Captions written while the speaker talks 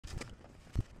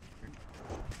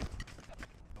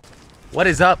What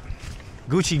is up,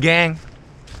 Gucci gang?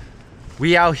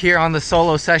 We out here on the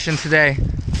solo session today.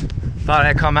 Thought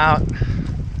I'd come out,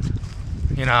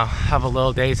 you know, have a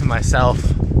little day to myself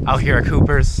out here at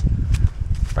Coopers.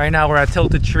 Right now we're at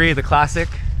Tilted Tree, the classic.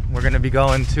 We're gonna be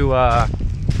going to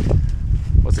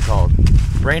what's it called?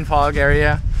 Brain fog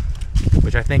area,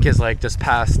 which I think is like just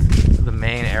past the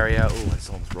main area. Ooh, I just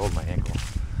almost rolled my ankle.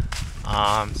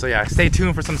 So yeah, stay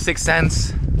tuned for some 6th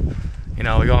Sense. You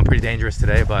know, we're going pretty dangerous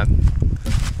today, but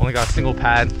only got a single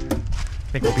pad.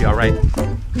 I think we'll be all right.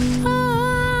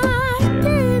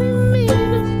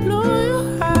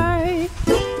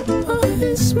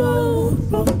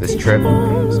 This trip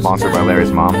sponsored by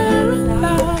Larry's mom.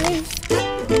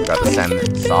 Got to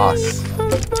send sauce.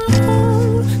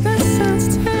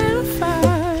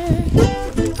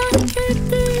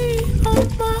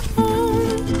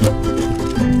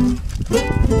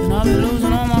 I've been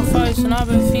losing all my fights and I've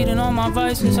been feeding all my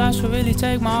vices. I should really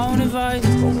take my own advice.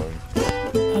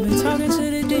 I've been talking to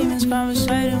the demons,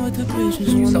 conversating with the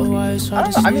preachers. Wonder why it's hard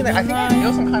to sleep. I mean, I think I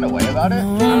feel some kind of way about it.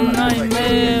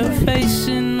 Nightmare,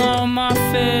 facing all my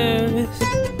fears.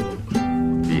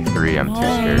 D3, I'm too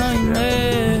scared to do that.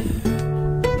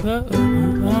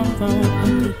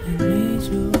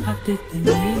 I didn't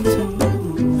mean to.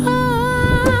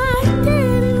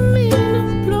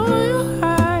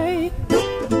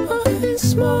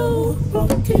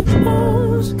 Broken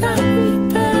bones got me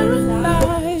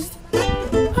paralyzed. I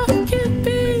can't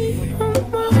be on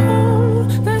my own.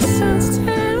 That sounds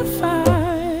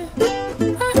terrifying.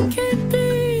 I can't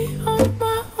be on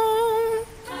my own.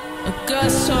 I got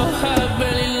so high,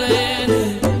 barely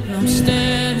landed, and I'm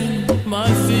standing on my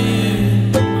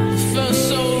feet. It felt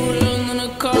so real, and then I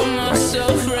caught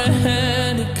myself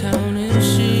red-handed counting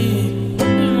sheep.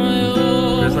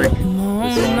 There's like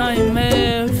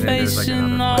nightmare,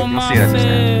 facing all my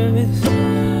fears.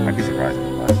 I'd be surprised if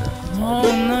it was.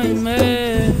 Oh,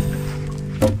 nightmare.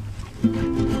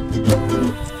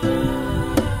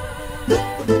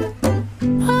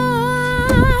 I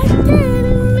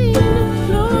didn't mean to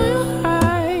blow your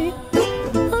eye.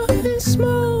 All this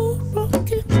smoke,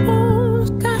 broken bones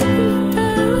got me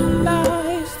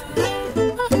paralyzed.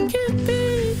 I can't be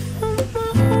on my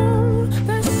own.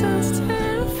 That sounds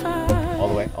terrifying. All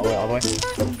the way, all the way, all the way,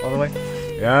 all the way.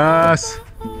 Yes.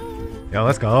 Yo,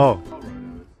 let's go.